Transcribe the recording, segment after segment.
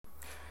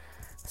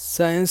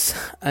Science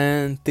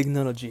and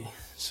technology.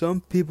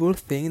 Some people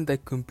think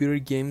that computer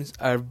games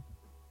are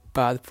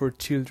bad for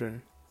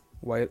children,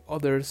 while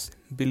others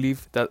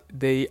believe that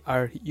they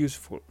are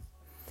useful.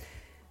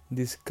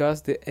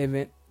 Discuss the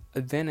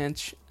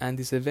advantage and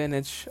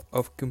disadvantage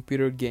of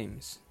computer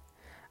games.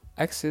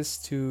 Access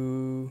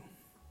to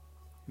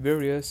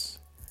various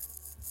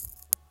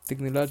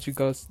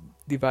technological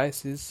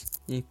devices,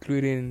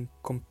 including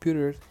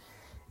computers,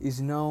 is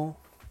now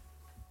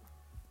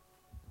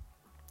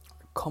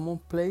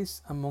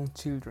commonplace among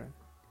children.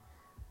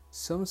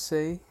 Some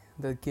say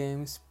that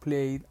games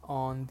played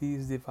on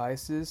these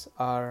devices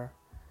are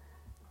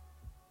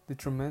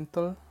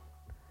detrimental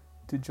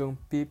to young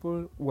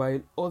people,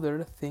 while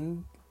others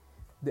think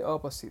the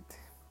opposite.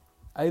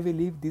 I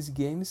believe these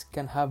games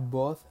can have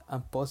both a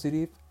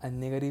positive and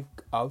negative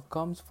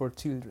outcomes for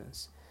children,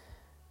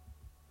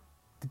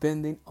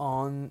 depending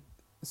on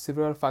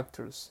several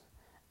factors.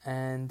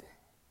 And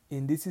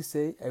in this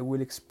essay, I will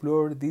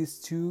explore these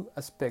two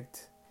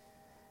aspects.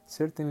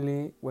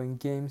 Certainly, when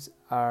games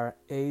are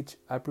age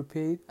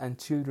appropriate and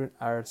children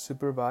are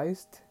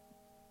supervised,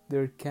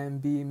 there can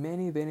be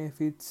many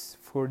benefits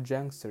for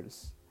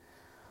youngsters.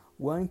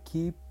 One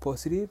key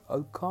positive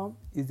outcome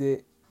is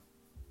the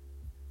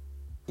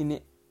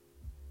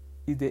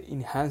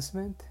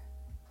enhancement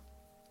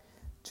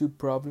to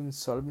problem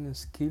solving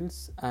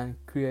skills and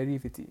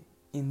creativity.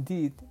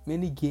 Indeed,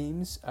 many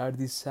games are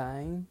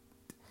designed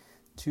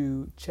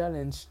to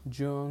challenge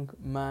young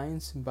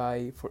minds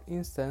by, for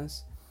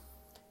instance,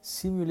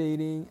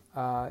 simulating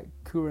a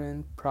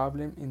current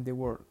problem in the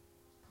world.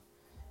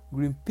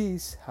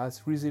 Greenpeace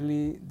has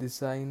recently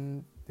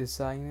designed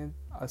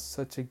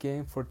such a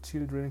game for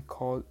children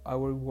called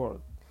Our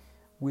World,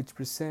 which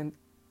presents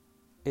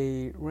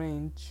a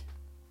range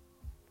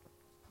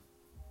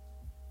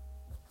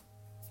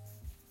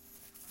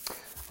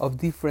of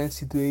different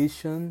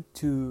situations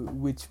to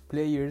which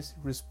players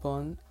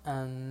respond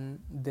and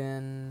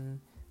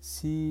then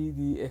see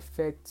the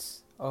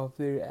effects of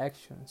their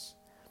actions.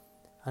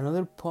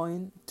 Another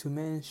point to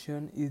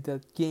mention is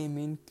that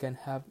gaming can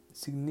have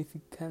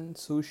significant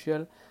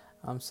social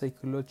and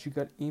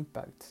psychological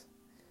impacts.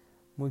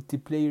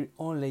 Multiplayer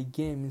online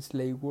games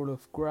like World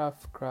of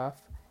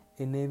Warcraft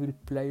enable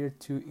players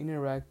to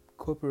interact,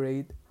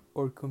 cooperate,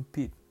 or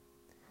compete.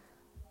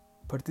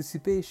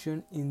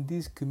 Participation in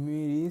these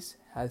communities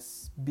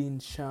has been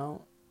shown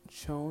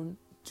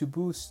to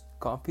boost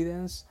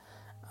confidence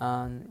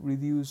and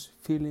reduce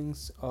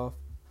feelings of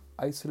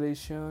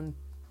isolation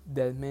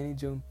that many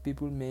young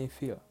people may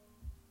feel.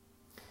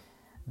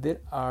 There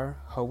are,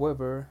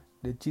 however,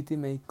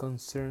 legitimate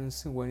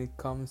concerns when it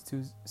comes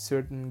to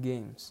certain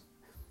games.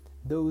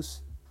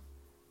 Those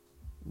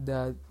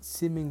that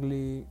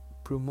seemingly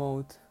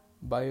promote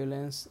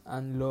violence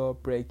and law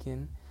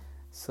breaking,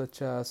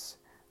 such as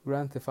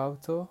Grand Theft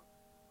Auto,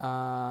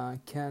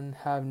 can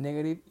have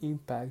negative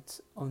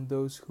impacts on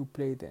those who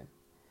play them.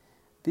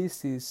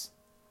 This is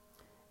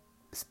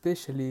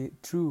especially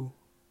true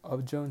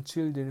of young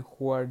children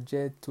who are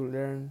yet to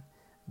learn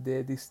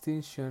the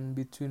distinction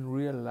between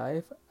real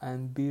life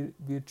and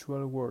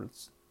virtual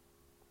worlds,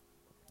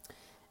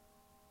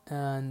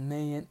 and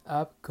may end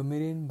up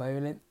committing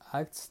violent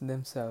acts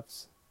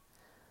themselves.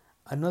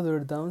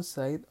 Another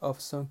downside of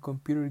some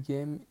computer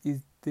games is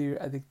their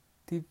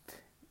addictive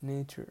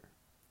nature.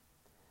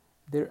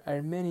 There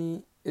are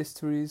many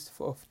stories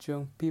of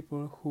young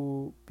people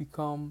who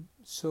become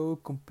so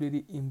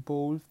completely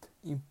involved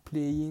in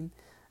playing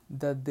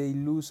that they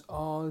lose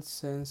all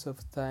sense of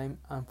time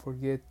and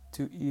forget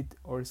to eat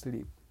or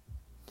sleep.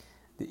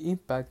 The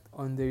impact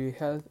on their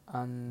health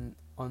and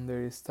on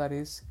their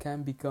studies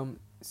can become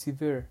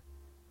severe,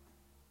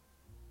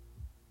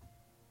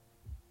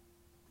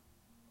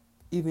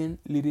 even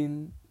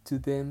leading to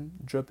them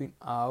dropping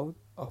out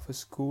of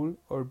school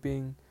or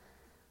being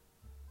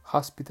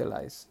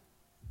hospitalized.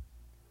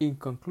 In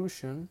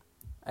conclusion,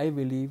 I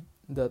believe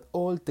that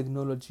all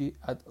technology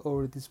at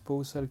our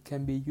disposal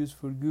can be used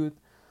for good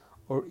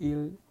or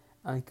ill,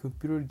 and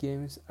computer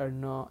games are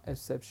no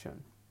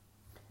exception.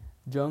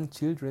 Young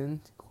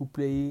children who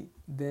play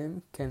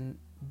them can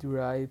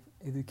derive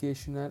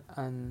educational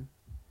and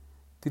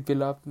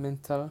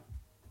developmental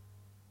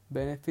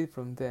benefit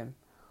from them,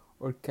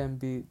 or can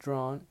be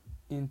drawn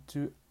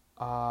into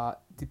a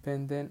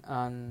dependent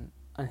and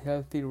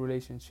unhealthy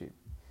relationship,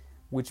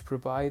 which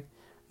provide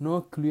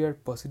no clear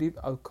positive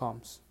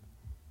outcomes.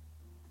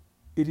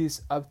 It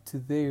is up to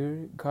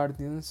their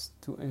guardians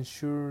to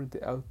ensure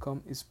the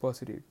outcome is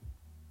positive.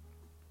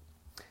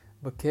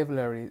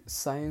 Vocabulary: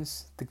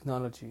 Science,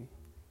 technology.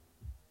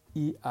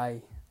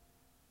 EI,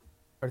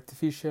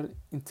 artificial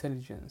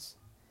intelligence.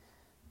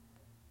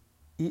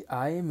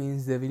 EI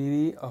means the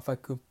ability of a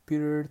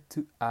computer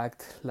to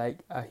act like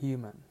a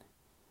human.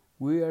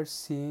 We are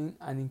seeing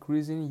an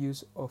increasing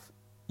use of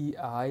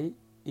EI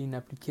in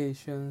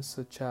applications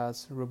such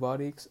as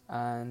robotics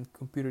and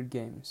computer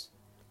games.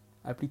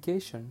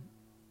 Application,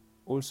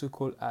 also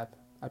called app.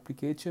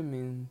 Application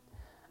means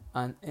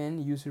an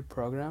end user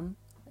program,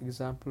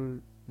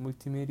 example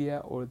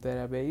multimedia or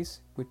database,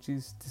 which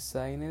is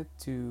designed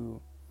to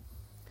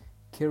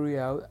carry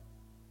out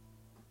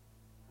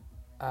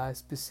a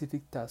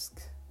specific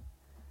task.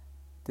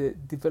 The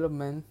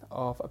development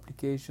of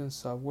application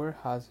software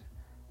has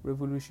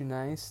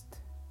revolutionized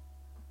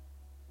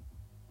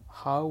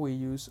how we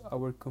use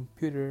our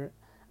computer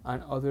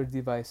and other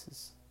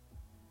devices.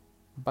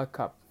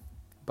 Backup.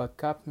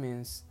 Backup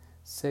means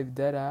save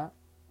data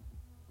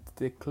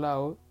to the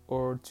cloud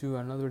or to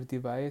another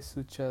device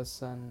such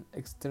as an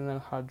external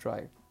hard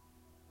drive.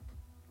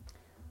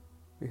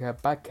 We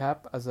have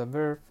backup as a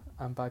verb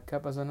and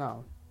backup as a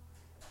noun.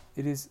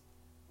 It is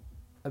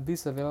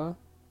advisable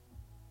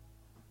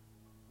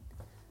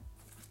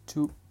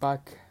to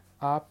back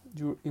up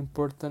your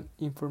important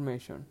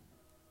information.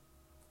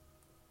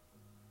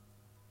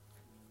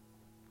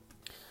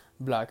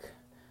 Blog.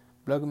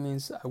 Blog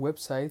means a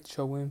website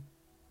showing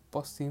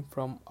posting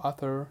from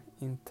author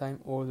in time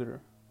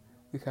order.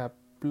 We have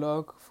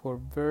blog for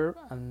verb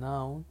and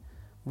noun,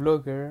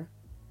 blogger,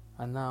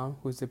 a noun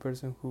who is the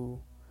person who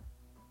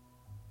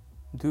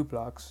do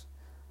blogs,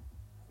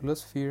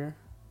 blogosphere,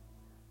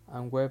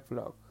 and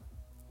weblog.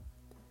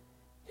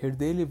 Her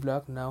daily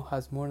blog now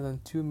has more than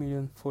 2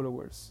 million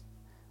followers.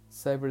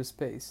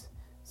 Cyberspace.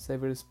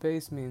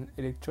 Cyberspace means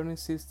electronic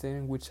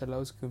system which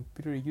allows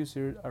computer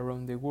users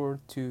around the world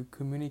to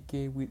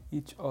communicate with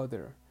each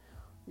other.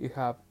 We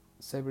have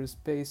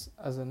cyberspace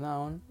as a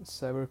noun,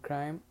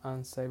 cybercrime,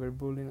 and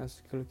cyberbullying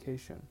as a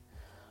collocation.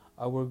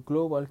 Our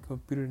global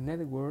computer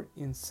network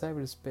in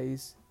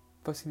cyberspace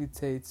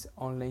facilitates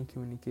online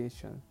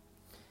communication.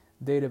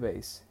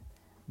 Database.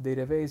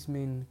 Database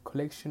means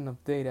collection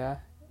of data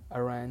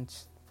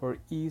arranged for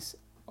ease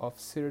of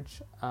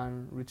search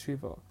and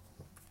retrieval.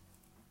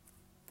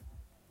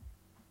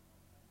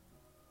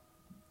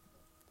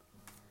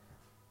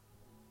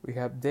 We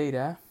have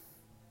data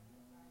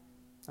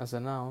as a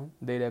noun,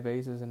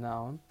 database as a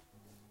noun,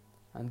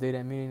 and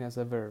data meaning as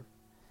a verb.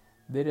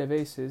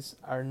 Databases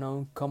are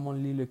now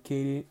commonly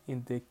located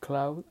in the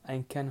cloud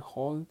and can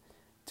hold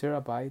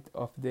terabytes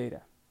of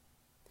data.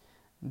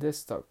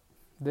 Desktop.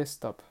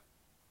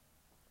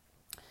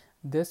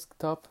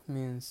 Desktop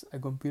means a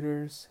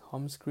computer's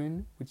home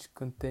screen which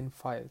contains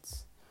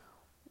files.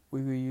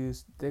 We will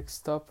use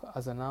desktop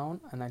as a noun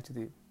and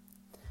adjective.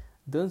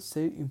 Don't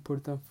save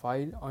important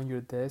files on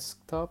your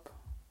desktop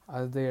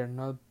as they are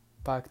not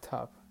backed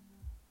up.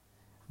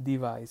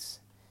 Device.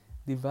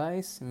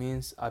 Device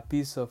means a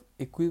piece of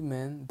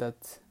equipment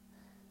that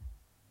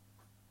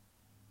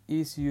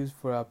is used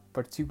for a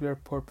particular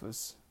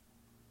purpose.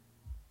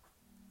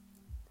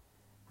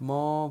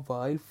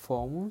 Mobile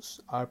phones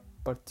are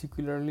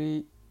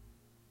particularly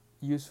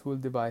useful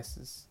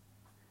devices.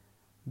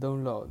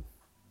 Download.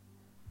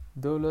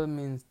 Download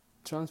means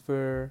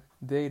transfer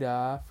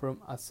data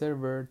from a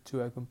server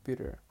to a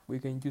computer. We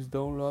can use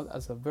download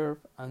as a verb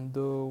and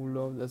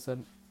download as a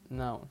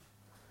noun.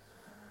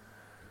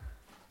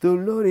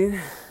 Downloading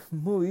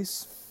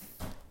movies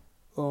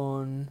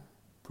on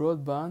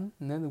broadband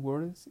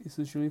networks is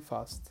usually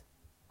fast.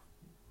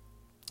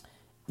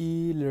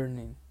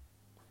 E-learning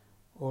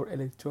or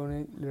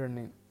electronic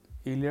learning.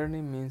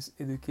 E-learning means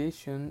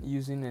education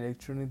using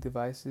electronic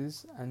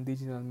devices and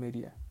digital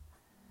media.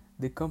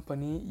 The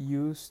company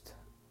used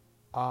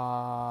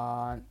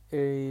an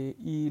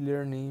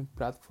e-learning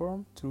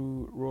platform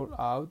to roll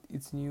out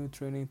its new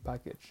training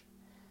package.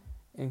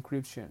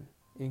 Encryption.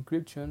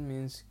 Encryption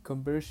means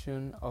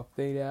conversion of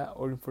data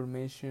or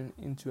information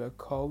into a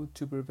code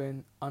to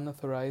prevent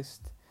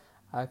unauthorized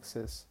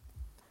access.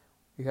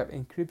 We have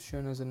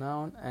encryption as a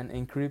noun and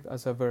encrypt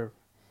as a verb.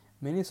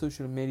 Many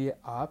social media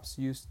apps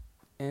use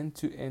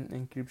end-to-end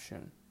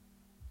encryption.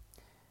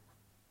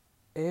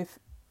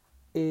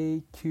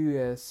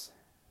 FAQs,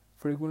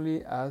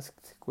 frequently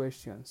asked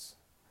questions.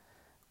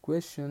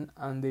 Questions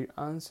and their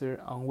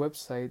answer on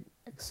website,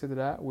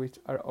 etc., which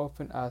are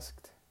often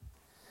asked.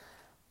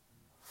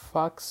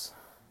 Facts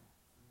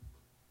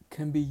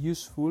can be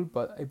useful,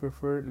 but I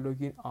prefer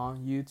looking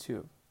on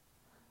YouTube.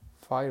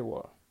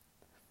 Firewall.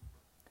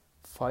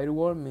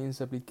 Firewall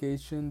means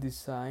application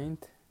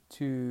designed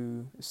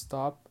to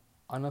stop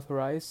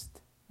unauthorized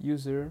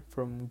user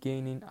from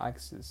gaining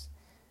access.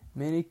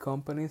 Many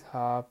companies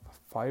have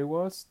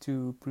firewalls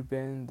to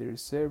prevent their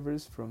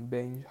servers from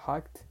being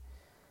hacked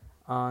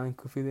and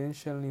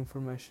confidential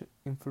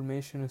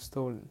information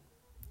stolen.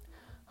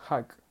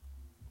 Hack.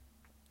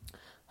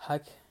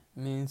 Hack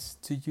means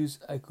to use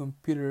a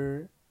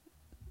computer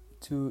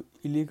to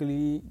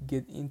illegally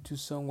get into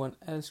someone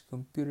else's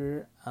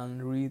computer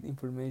and read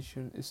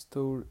information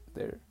stored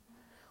there.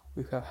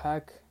 We have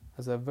hack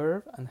as a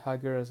verb and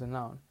hacker as a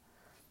noun.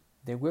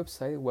 The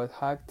website was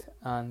hacked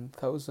and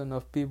thousands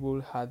of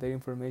people had their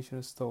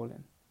information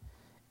stolen.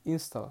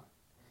 Install.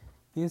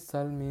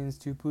 Install means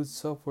to put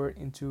software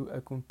into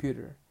a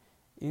computer.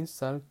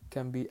 Install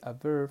can be a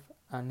verb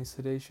and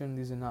installation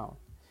is a noun.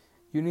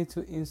 You need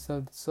to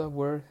install the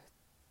software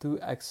to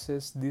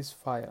access this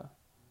file.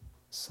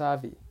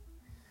 Savvy.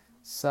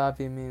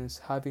 Savvy means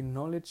having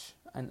knowledge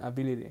and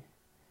ability.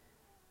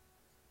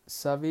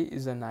 Savvy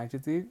is an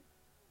adjective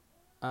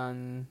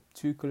and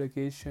two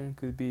collocations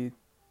could be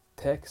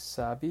tech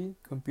savvy,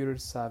 computer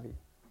savvy.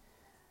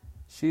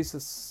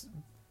 She's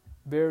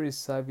very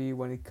savvy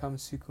when it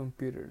comes to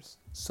computers.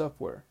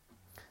 Software.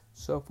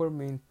 Software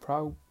means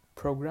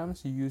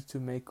programs you use to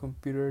make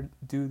computer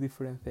do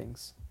different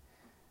things.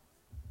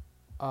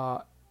 Uh,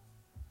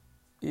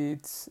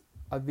 it's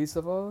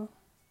advisable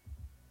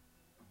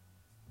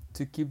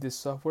to keep the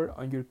software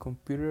on your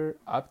computer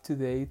up to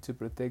date to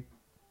protect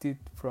it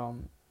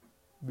from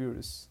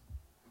viruses.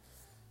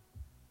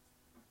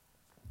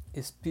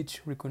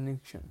 Speech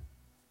recognition.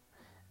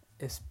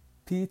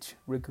 Speech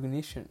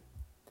recognition.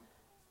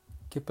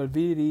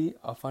 Capability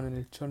of an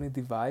electronic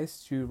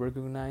device to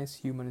recognize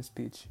human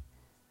speech.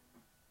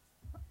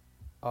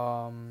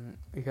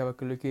 We have a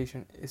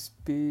collocation: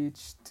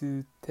 speech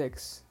to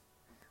text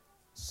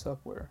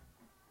software.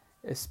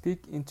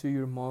 Speak into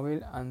your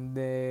mobile and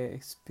the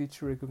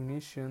speech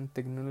recognition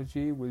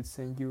technology will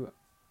send you a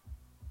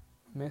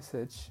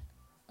message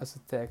as a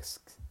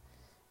text.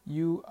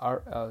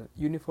 URL,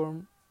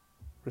 Uniform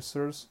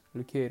Resource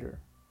Locator,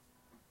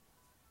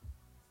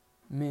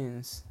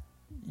 means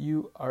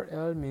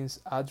URL means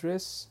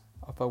address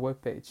of a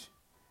web page,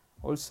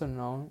 also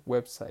known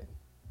website.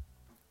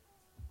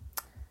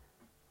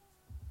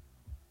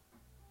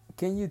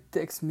 Can you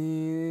text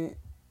me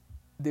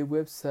the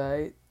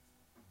website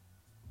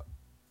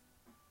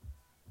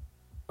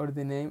or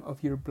the name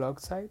of your blog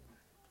site?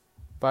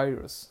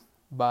 Virus.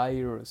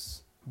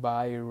 Virus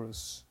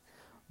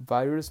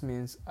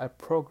means a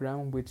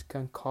program which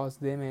can cause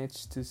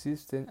damage to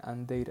system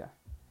and data.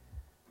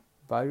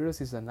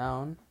 Virus is a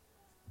noun.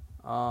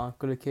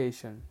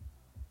 Collocation: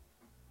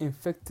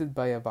 infected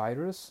by a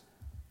virus,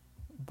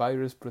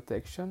 virus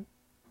protection,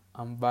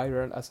 and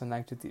viral as an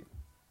adjective.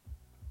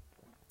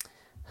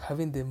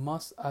 Having the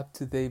most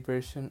up-to-date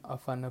version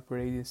of an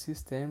operating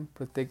system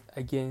protect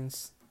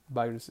against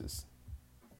viruses.